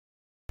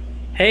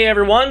Hey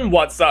everyone,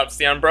 what's up? It's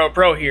the Unbro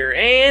Pro here,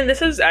 and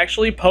this is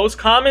actually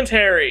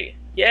post-commentary.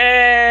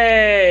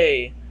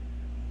 Yay!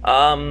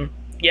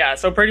 Yeah,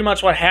 so pretty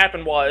much what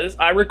happened was,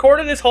 I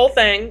recorded this whole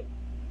thing,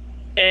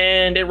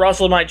 and it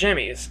rustled my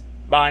jimmies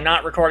by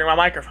not recording my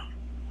microphone.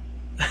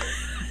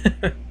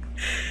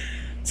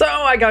 So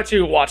I got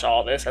to watch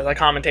all this as I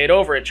commentate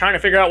over it, trying to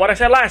figure out what I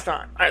said last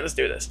time. Alright, let's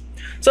do this.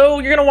 So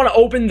you're going to want to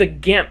open the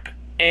GIMP,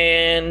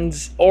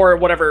 or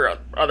whatever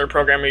other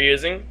program you're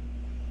using.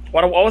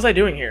 What was I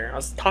doing here? I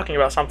was talking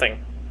about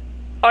something.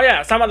 Oh yeah, I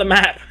was talking about the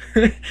map.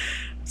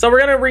 So we're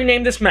going to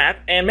rename this map,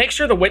 and make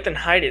sure the width and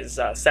height is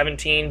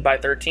 17 by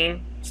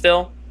 13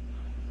 still.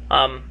 You're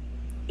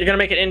going to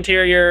make it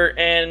interior,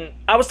 and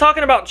I was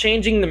talking about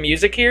changing the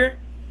music here,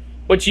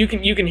 which you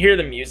can hear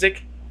the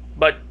music,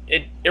 but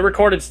it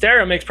recorded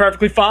stereo makes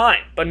perfectly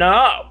fine. But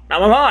no,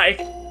 not my mic.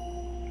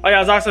 Oh yeah, I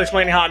was also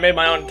explaining how I made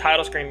my own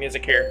title screen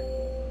music here.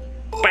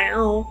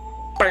 Bow,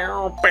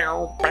 bow,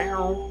 bow,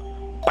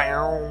 bow,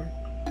 bow.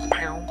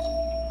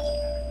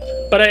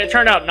 But it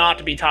turned out not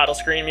to be title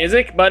screen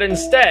music, but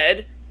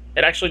instead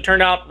it actually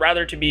turned out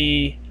rather to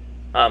be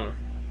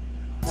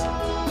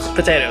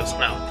potatoes.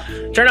 No,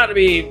 it turned out to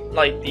be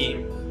like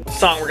the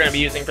song we're going to be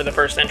using for the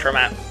first intro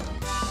map.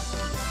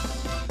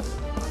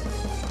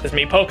 Just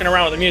me poking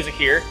around with the music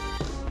here.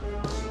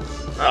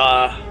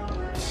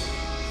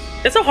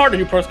 It's so hard to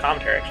do post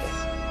commentary actually,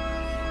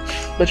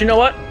 but you know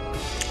what,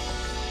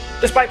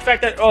 despite the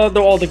fact that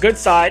the good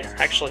side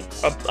actually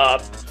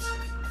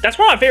that's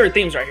one of my favorite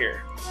themes right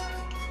here.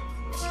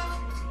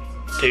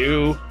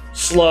 Too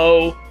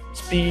slow,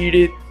 speed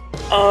it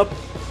up.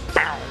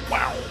 Bow,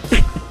 wow.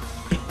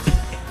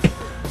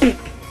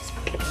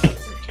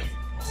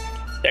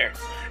 There.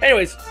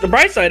 Anyways, the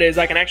bright side is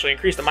I can actually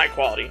increase the mic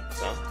quality,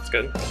 so that's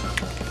good.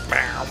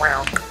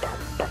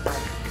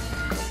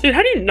 Dude,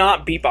 how do you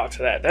not beatbox to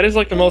that? That is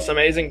like the most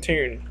amazing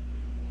tune.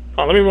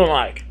 Oh, let me move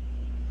my mic.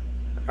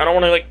 I don't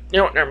want to like, you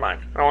know what, never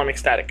mind. I don't want to make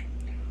static.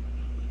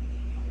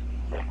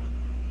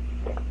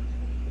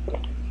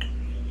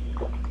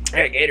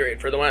 I got Gatorade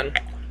for the win.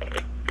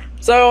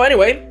 So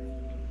anyway,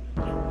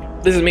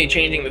 this is me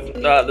changing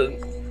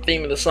the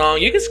theme of the song.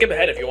 You can skip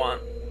ahead if you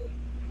want.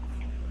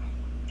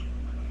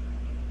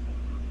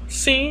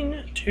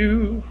 Scene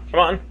 2. Come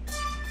on.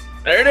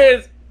 There it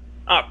is.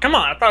 Oh, come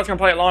on. I thought I was going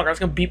to play it longer. I was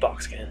going to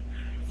beatbox again.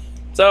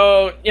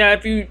 So, yeah,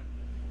 if you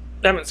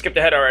haven't skipped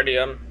ahead already,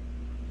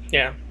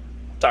 yeah,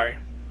 sorry.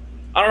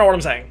 I don't know what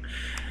I'm saying.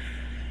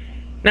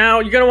 Now,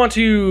 you're going to want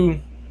to...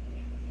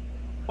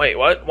 Wait,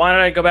 what? Why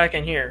did I go back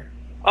in here?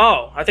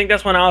 Oh, I think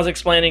that's when I was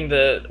explaining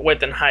the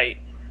width and height.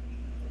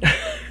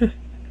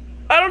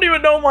 I don't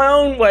even know my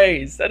own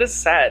ways. That is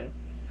sad.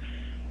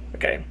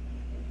 Okay.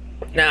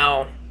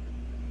 Now,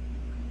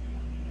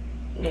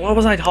 what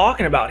was I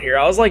talking about here?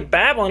 I was like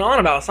babbling on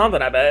about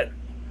something, I bet.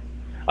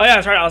 Oh yeah,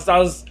 that's right. I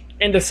was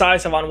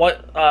indecisive on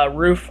what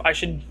roof I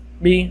should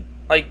be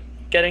like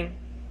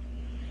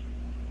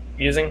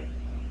using.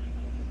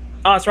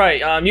 Oh, that's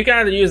right. You can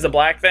either use the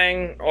black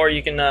thing or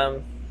you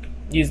can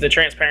use the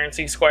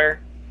transparency square.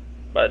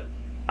 But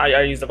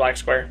I use the black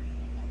square.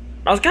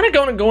 I was kind of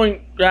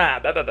going.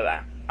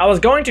 I was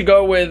going to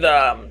go with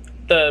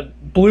the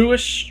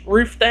bluish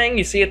roof thing.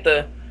 You see at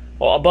the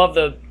above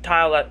the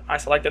tile that I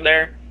selected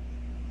there.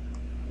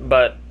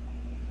 But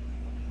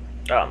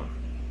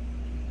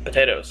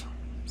potatoes.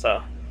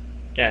 So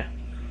yeah.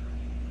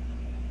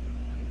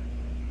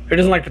 Who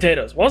doesn't like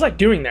potatoes? What was I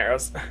doing there? Oh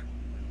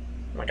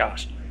my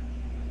gosh.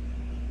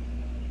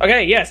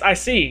 Okay, yes, I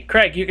see.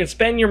 Craig, you can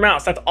spin your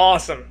mouse. That's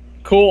awesome.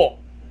 Cool.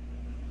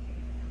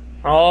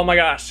 Oh my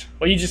gosh.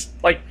 Will you just,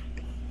 like,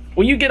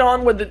 will you get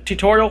on with the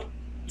tutorial?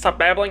 Stop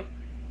babbling.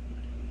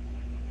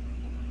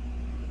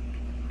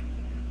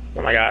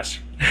 Oh my gosh.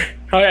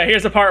 Oh yeah,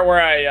 here's the part where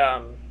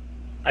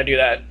I do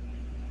that.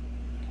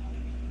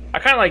 I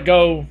kind of like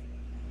go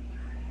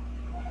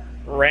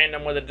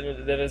random with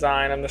the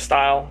design and the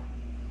style.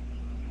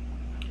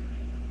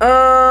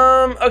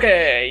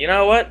 Okay, you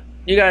know what?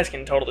 You guys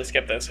can totally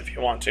skip this if you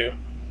want to.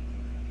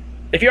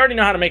 If you already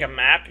know how to make a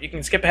map, you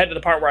can skip ahead to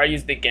the part where I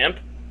use the GIMP.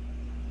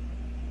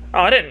 Oh,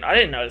 I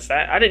didn't notice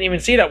that. I didn't even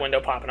see that window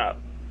popping up.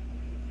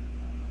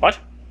 What?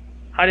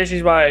 Hide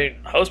issues by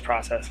host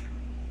process.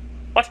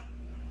 What?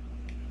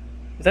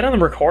 Is that on the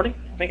recording?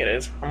 I think it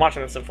is. I'm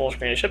watching this in full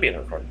screen. It should be in the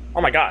recording. Oh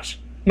my gosh.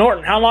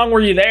 Norton, how long were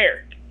you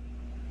there?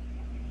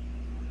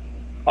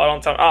 Oh,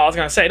 don't tell me. Oh, I was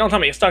gonna say, don't tell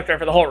me you stuck there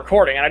for the whole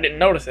recording and I didn't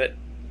notice it.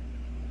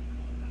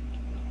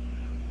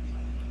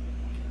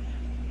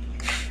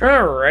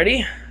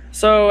 Alrighty.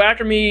 So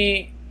after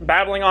me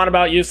babbling on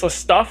about useless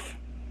stuff,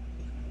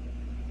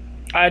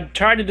 I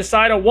tried to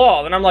decide a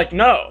wall, and I'm like,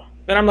 no.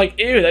 Then I'm like,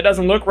 ew, that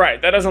doesn't look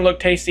right. That doesn't look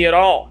tasty at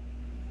all.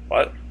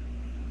 What?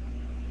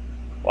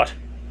 What?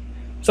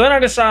 So then I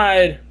was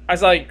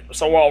like,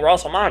 so well,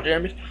 Russell, my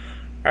jimmies.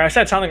 Or I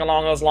said something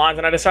along those lines,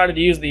 and I decided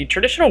to use the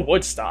traditional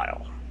wood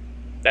style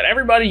that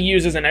everybody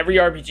uses in every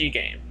RPG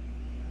game.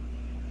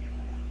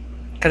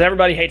 Because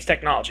everybody hates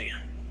technology.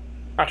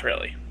 Not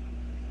really.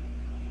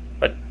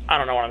 But I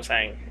don't know what I'm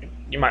saying.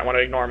 You might want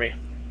to ignore me.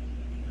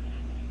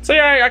 So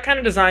yeah, I kind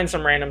of designed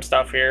some random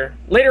stuff here.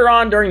 Later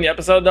on during the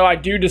episode, though, I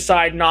do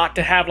decide not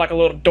to have like a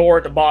little door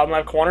at the bottom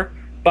left corner,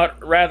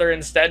 but rather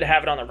instead to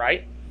have it on the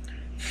right.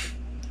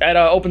 That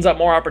opens up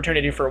more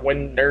opportunity for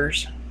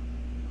windows.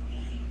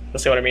 You'll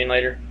see what I mean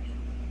later.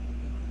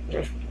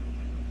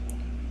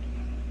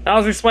 I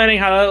was explaining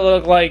how it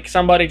looked like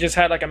somebody just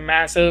had like a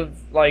massive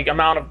like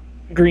amount of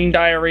green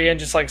diarrhea and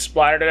just like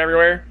splattered it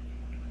everywhere.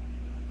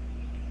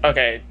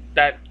 Okay,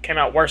 that came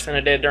out worse than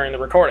it did during the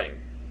recording.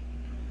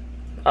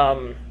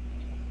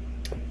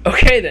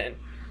 Okay then.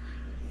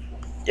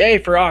 Yay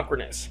for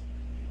awkwardness.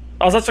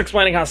 I was also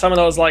explaining how some of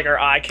those like are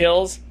eye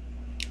kills.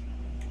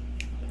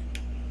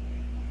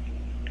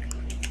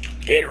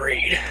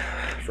 Gatorade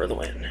for the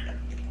win.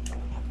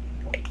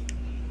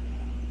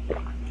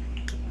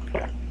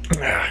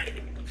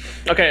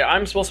 Okay,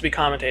 I'm supposed to be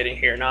commentating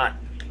here, not...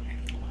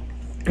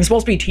 I'm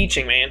supposed to be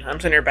teaching, man. I'm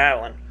sitting here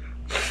battling.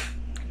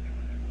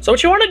 So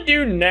what you want to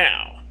do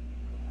now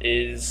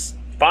is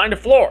find a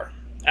floor.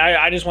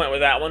 I just went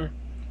with that one.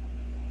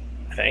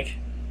 I think.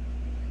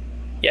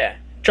 Yeah.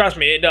 Trust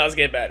me, it does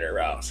get better,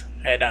 Ross.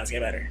 It does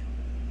get better.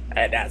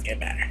 It does get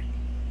better.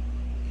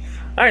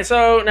 Alright,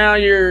 so now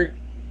you're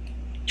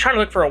trying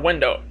to look for a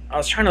window. I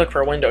was trying to look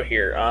for a window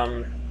here.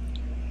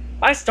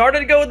 I started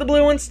to go with the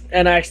blue ones,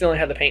 and I accidentally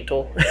had the paint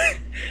tool.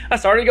 I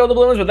started to go with the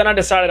blue ones, but then I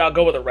decided I'll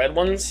go with the red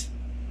ones.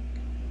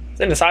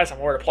 Then decide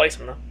somewhere to place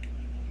them, though.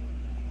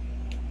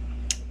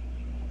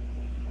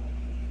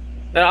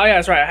 Oh yeah,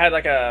 that's right. I had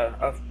like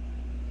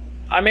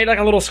I made like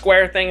a little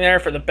square thing there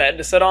for the bed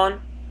to sit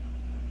on.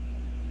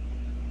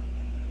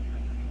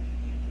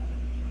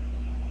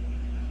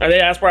 And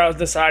that's where I was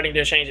deciding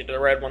to change it to the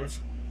red ones.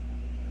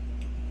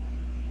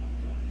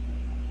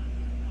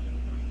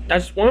 I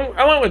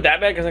went with that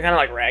bed because it's kind of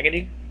like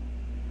raggedy.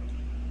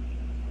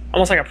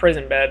 Almost like a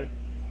prison bed.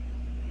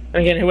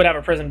 And again, who would have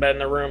a prison bed in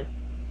their room?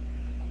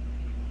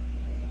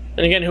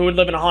 And again, who would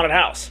live in a haunted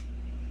house?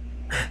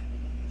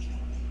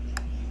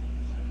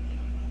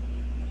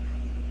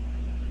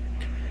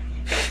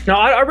 Now,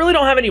 I really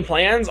don't have any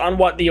plans on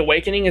what The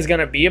Awakening is going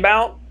to be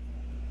about.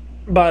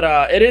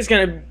 But it is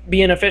going to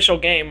be an official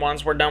game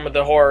once we're done with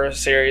the horror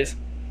series.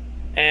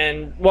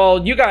 And,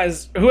 well, you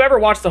guys, whoever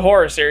watched the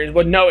horror series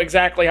would know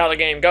exactly how the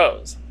game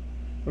goes.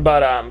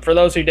 But for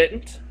those who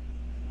didn't,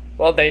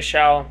 well, they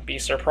shall be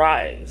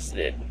surprised.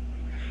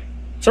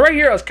 So right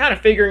here, I was kind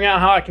of figuring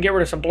out how I can get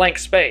rid of some blank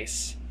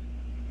space.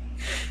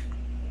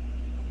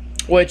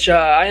 Which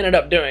I ended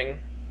up doing.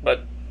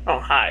 But, oh,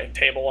 hi,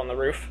 table on the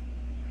roof.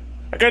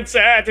 I could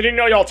say, did you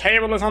know your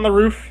table is on the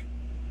roof?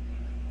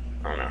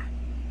 I don't know.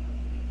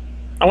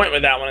 I went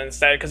with that one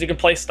instead, because you can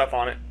place stuff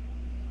on it.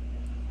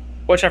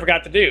 Which I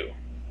forgot to do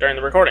during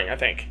the recording, I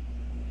think.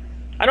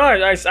 I know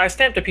I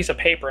stamped a piece of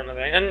paper in the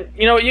thing. And,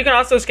 you know, you can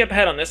also skip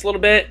ahead on this a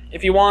little bit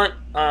if you want.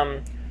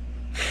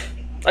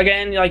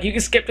 Again, like, you can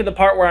skip to the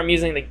part where I'm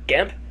using the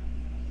GIMP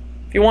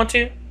if you want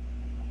to.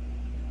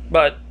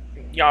 But,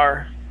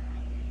 yar.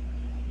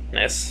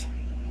 Ness.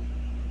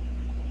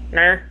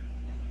 Ner.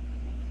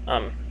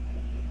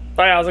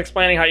 But I was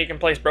explaining how you can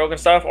place broken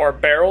stuff or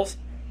barrels.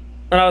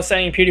 And I was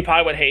saying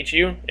PewDiePie would hate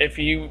you if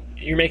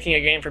you're making a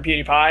game for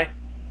PewDiePie.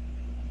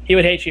 He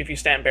would hate you if you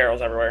stamp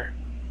barrels everywhere.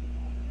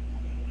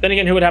 Then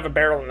again, who would have a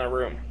barrel in their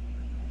room?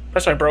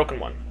 Especially a broken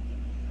one.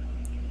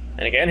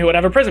 And again, who would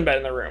have a prison bed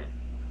in their room?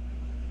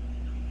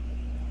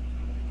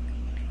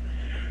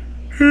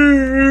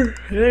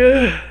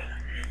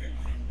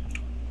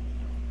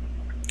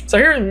 So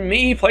here's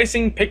me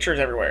placing pictures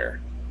everywhere.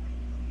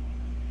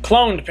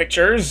 Cloned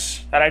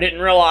pictures that I didn't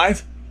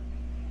realize.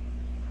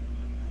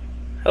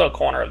 A little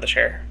corner of the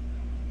chair.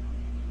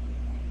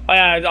 Oh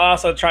yeah, I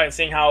also tried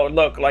seeing how it would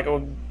look. Like it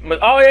would,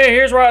 oh yeah,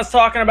 here's where I was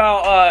talking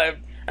about.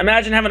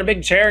 Imagine having a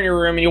big chair in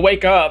your room, and you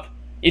wake up,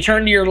 you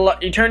turn to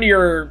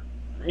your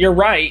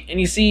right, and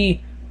you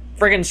see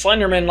friggin'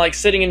 Slenderman like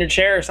sitting in your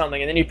chair or something,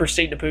 and then you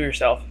proceed to poo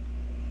yourself.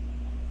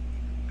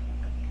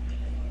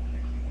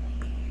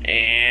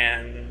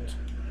 And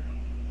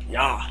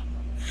yeah.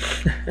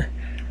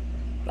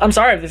 I'm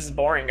sorry if this is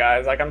boring,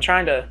 guys. Like, I'm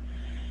trying to,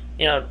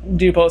 you know,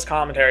 do post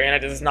commentary, and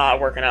it is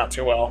not working out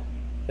too well.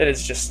 It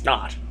is just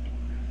not.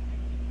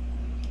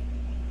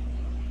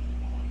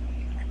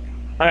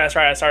 Oh, that's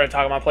right. I started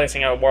talking about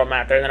placing a world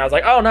map there, and then I was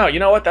like, oh no, you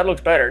know what? That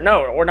looks better.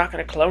 No, we're not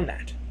going to clone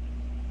that.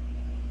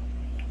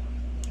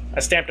 I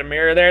stamped a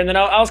mirror there, and then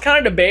I was kind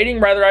of debating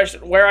whether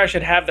where I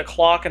should have the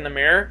clock in the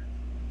mirror.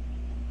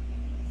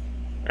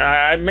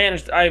 I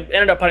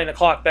ended up putting the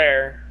clock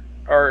there,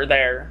 or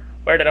there.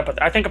 Where did I put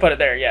it? I think I put it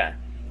there, yeah.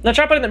 And I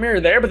tried putting the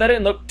mirror there, but that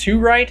didn't look too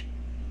right.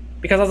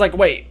 Because I was like,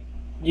 wait,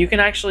 you can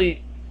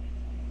actually...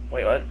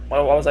 Wait, what?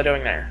 What was I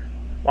doing there?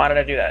 Why did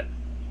I do that?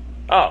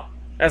 Oh,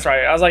 that's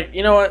right. I was like,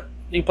 you know what?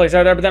 You place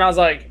that there, but then I was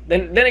like,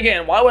 then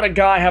again, why would a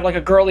guy have like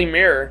a girly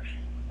mirror,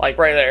 like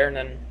right there? And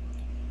then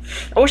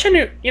I wish I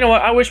knew. You know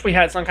what? I wish we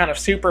had some kind of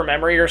super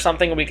memory or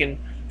something we can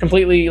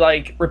completely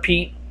like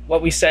repeat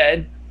what we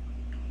said,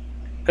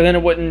 because then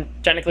it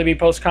wouldn't technically be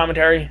post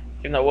commentary,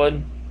 even though it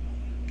would.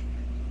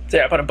 So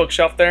yeah, I put a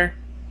bookshelf there,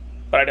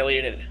 but I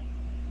deleted it.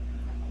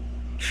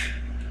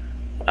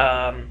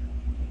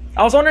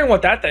 I was wondering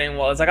what that thing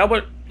was. Like, I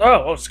would...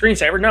 Oh,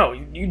 screensaver. No,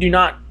 you do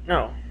not...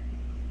 No.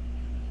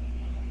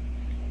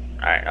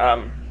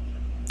 Alright,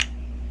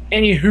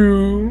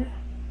 Anywho...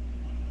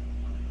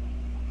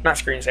 Not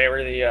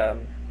screensaver, the,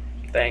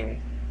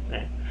 thing.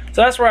 Yeah.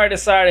 So that's where I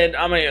decided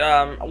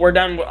we're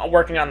done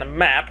working on the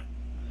map,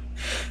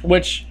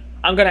 which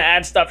I'm going to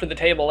add stuff to the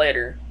table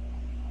later.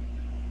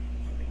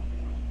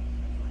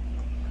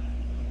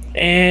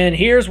 And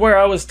here's where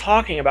I was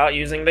talking about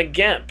using the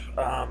GIMP.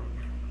 I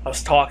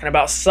was talking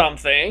about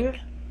something.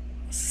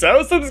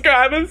 So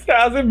subscribers,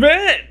 how's it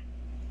been?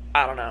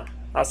 I don't know.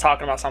 I was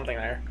talking about something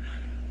there.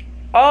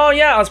 Oh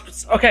yeah,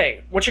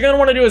 okay. What you're gonna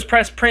want to do is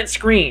press print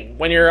screen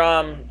when you're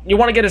you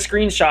want to get a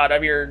screenshot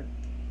of your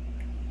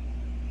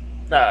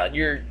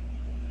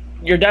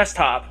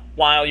desktop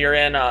while you're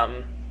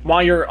on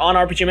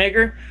RPG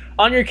Maker.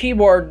 On your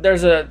keyboard,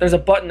 there's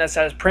a button that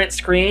says print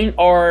screen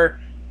or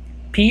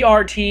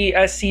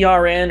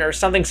PRTSCRN or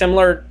something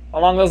similar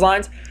along those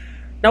lines.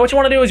 Now what you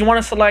want to do is you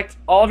want to select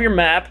all of your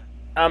map.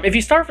 If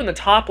you start from the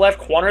top left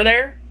corner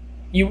there,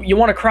 you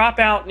want to crop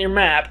out your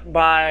map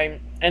by,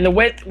 and the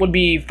width would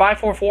be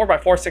 544 by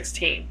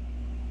 416.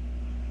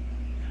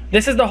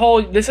 This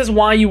is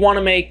why you want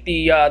to make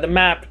the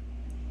map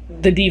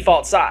the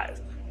default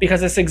size,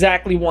 because it's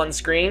exactly one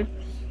screen.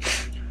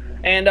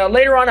 And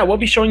later on I will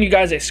be showing you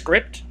guys a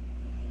script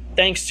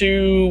thanks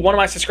to one of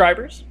my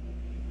subscribers.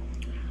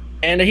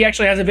 And he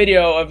actually has a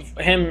video of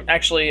him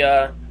actually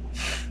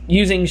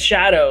using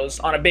shadows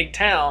on a big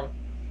town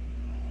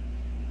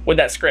with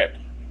that script.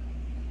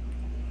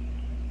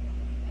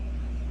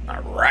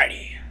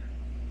 Alrighty.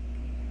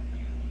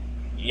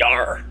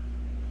 Yar.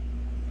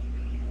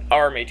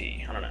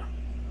 Armity. I don't know.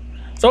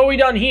 So what we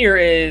done here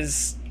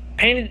is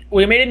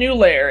we made a new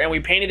layer and we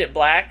painted it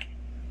black.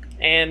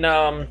 And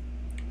I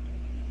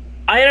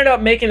ended up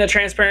making the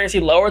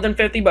transparency lower than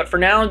 50, but for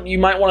now you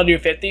might want to do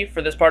 50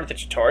 for this part of the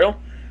tutorial.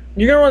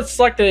 You're going to want to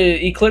select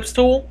the ellipse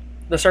tool,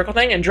 the circle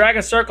thing, and drag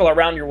a circle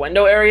around your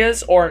window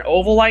areas or an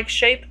oval-like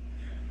shape.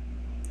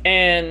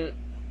 And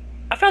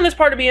I found this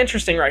part to be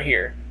interesting right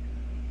here.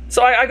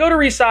 So I go to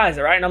resize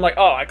it, right? And I'm like,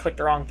 oh, I clicked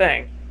the wrong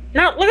thing.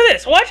 Now, look at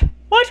this. What?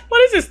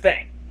 What is this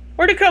thing?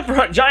 Where'd it come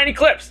from? Giant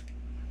eclipse.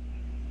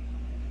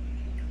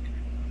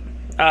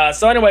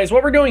 So anyways,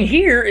 what we're doing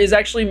here is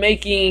actually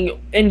making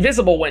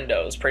invisible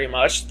windows, pretty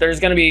much.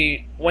 There's going to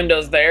be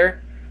windows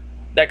there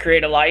that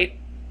create a light.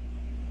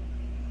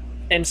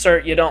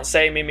 Insert you don't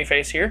say meme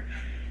face here.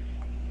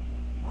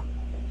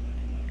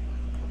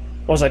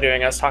 What was I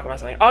doing? I was talking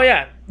about something. Oh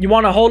yeah, you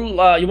want to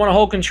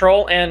hold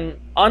control and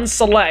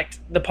unselect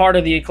the part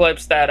of the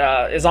eclipse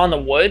that is on the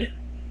wood.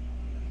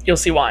 You'll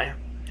see why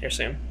here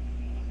soon.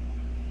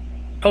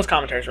 Post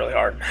commentary is really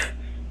hard.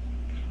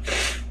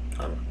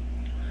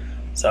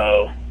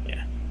 So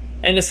yeah,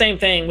 and the same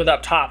thing with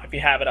up top if you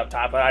have it up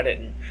top, but I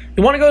didn't.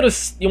 You want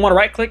to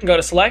right click and go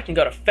to select and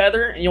go to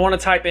feather, and you want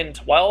to type in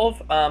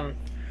 12.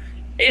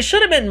 It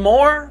should have been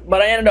more,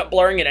 but I ended up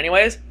blurring it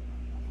anyways.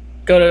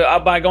 Go to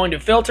by going to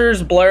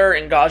filters, blur,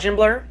 and Gaussian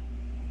blur.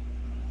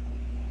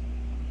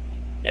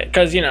 Yeah,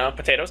 because you know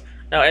potatoes.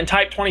 No, and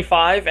type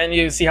 25, and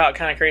you see how it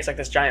kind of creates like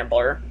this giant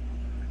blur.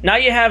 Now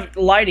you have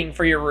lighting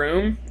for your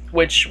room,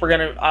 which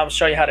I'll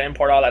show you how to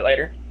import all that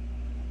later.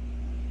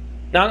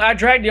 Now I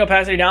dragged the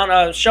opacity down.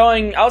 I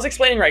was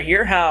explaining right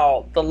here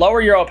how the lower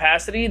your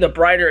opacity, the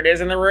brighter it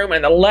is in the room,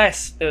 and the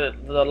less the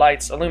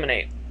lights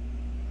illuminate,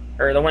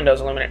 or the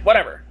windows illuminate.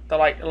 Whatever the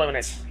light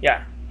illuminates.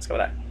 Yeah, let's go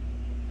with that.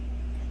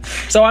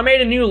 So I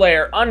made a new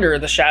layer under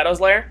the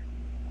shadows layer.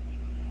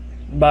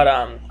 But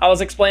I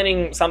was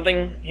explaining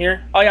something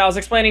here. Oh yeah, I was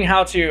explaining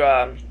how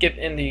to get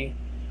in the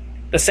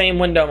same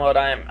window mode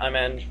I'm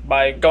in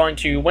by going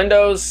to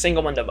Windows,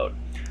 single window mode.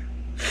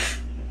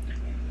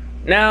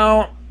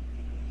 Now,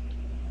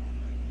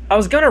 I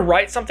was gonna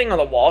write something on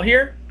the wall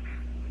here,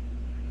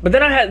 but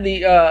then I had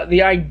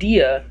the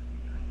idea.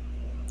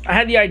 I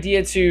had the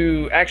idea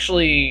to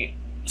actually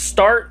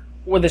start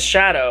with a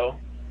shadow.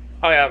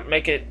 Oh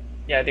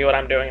yeah, do what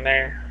I'm doing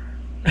there.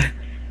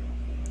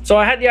 So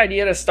I had the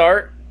idea to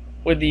start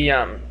with the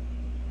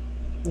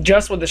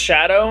just with the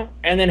shadow,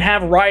 and then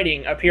have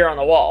writing appear on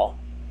the wall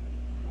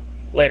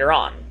later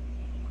on.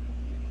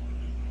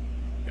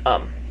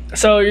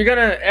 So you're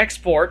gonna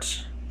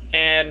export,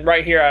 and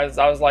right here I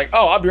was like,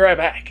 oh, I'll be right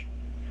back.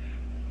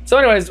 So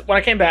anyways, when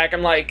I came back,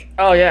 I'm like,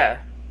 oh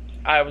yeah,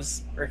 I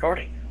was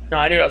recording. No,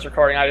 I knew I was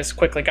recording. I just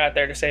quickly got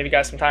there to save you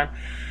guys some time.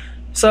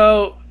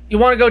 So you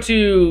want to go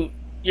to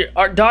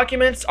your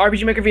documents,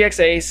 RPG Maker VX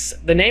Ace,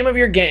 the name of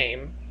your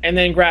game, and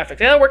then graphics.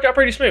 Yeah, that worked out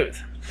pretty smooth.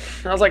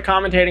 I was like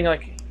commentating,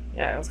 like,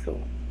 yeah, that was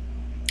cool.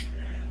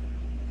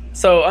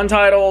 So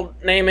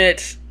Untitled, name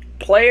it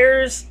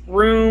Players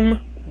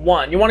Room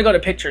 1. You want to go to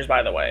pictures,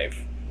 by the way.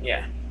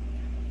 Yeah.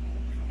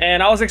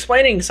 And I was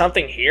explaining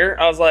something here.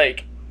 I was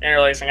like,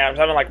 interlacing items.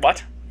 I'm like, what?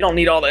 You don't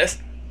need all this.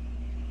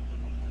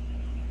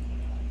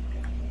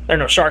 There are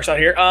no sharks out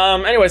here.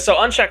 Anyway, so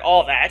uncheck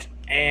all that,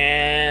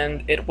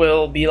 and it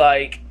will be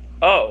like,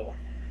 oh,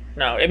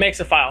 no, it makes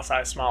the file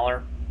size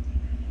smaller.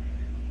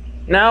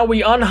 Now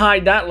we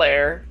unhide that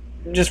layer,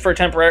 just for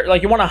temporary,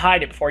 like you want to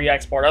hide it before you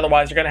export.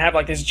 Otherwise, you're gonna have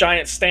like this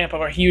giant stamp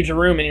of a huge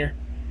room in your,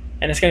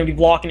 and it's gonna be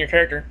blocking your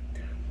character.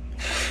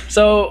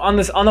 So on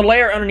the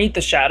layer underneath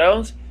the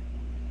shadows,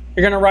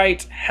 you're gonna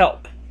write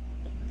help.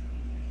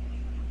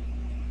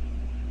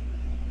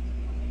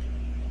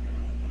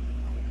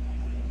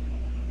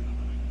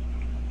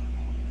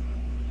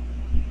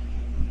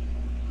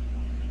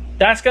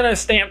 That's gonna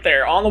stamp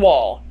there on the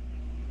wall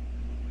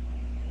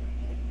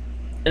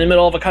in the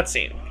middle of a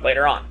cutscene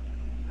later on.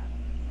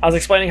 I was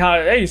explaining how,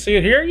 hey, you see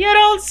it here? You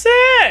don't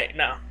say!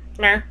 No.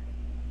 Come here.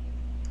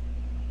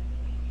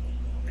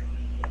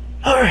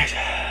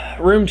 Alright.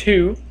 Room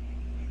 2.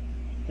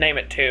 Name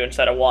it 2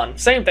 instead of 1.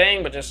 Same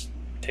thing, but just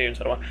 2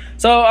 instead of 1.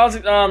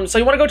 So so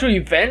you want to go to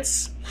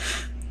events.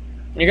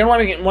 You're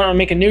going to want to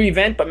make a new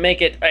event, but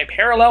make it a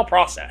parallel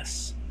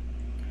process.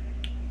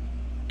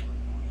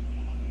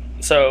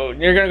 So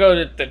you're going to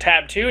go to the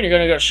tab 2, and you're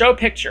going to go to show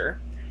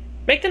picture.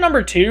 Make the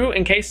number 2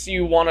 in case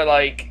you want to,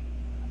 like,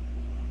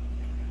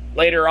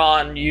 later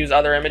on use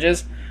other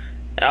images.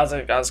 And I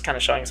was kind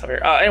of showing stuff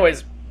here.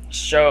 Anyways,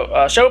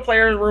 show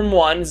player room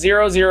 1,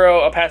 0,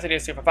 0, opacity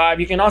is 2.5.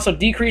 You can also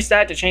decrease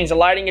that to change the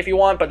lighting if you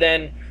want, but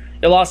then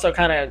you'll also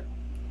kind of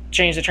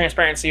change the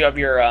transparency of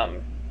your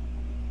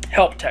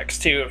help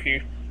text too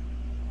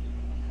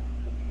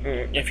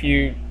if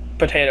you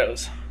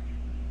potatoes.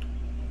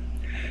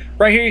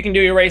 Right here you can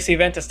do erase the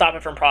event to stop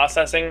it from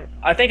processing.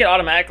 I think it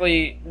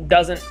automatically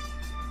doesn't.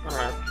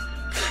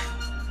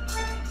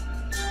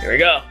 Here we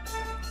go.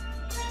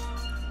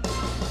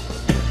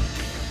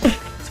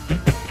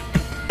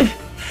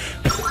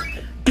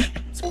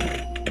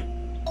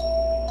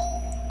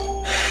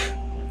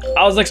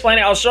 I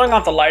was showing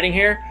off the lighting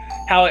here,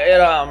 how it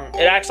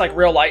acts like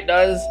real light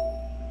does.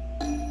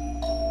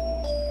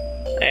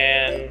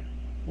 And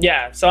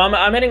yeah, so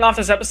I'm ending off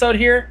this episode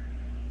here.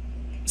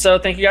 So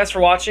thank you guys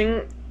for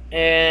watching,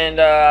 and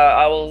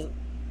I will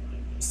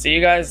see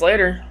you guys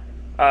later.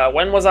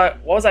 What was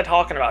I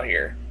talking about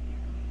here?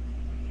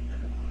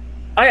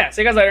 Oh yeah,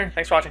 see you guys later.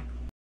 Thanks for watching.